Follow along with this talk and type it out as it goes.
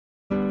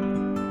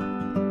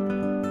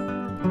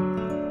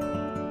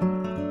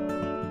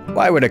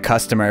Why would a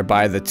customer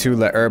buy the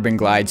Thule Urban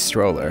Glide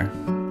stroller?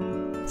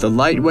 The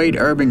lightweight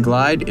Urban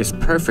Glide is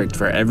perfect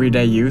for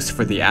everyday use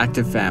for the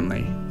active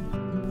family.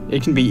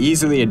 It can be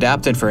easily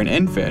adapted for an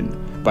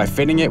infant by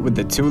fitting it with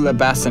the Thule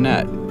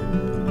bassinet.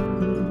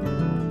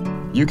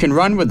 You can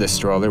run with the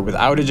stroller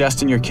without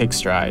adjusting your kick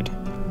stride.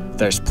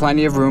 There's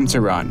plenty of room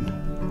to run.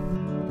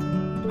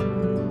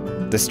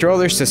 The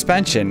stroller's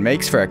suspension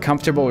makes for a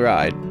comfortable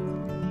ride.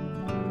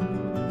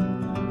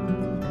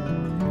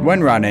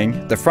 When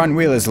running, the front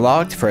wheel is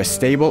locked for a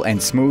stable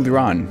and smooth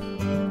run.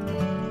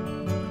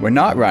 When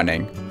not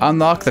running,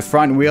 unlock the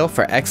front wheel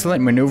for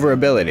excellent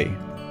maneuverability.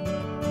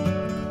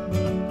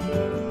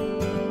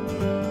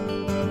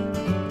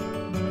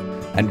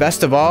 And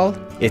best of all,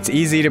 it's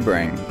easy to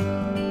bring.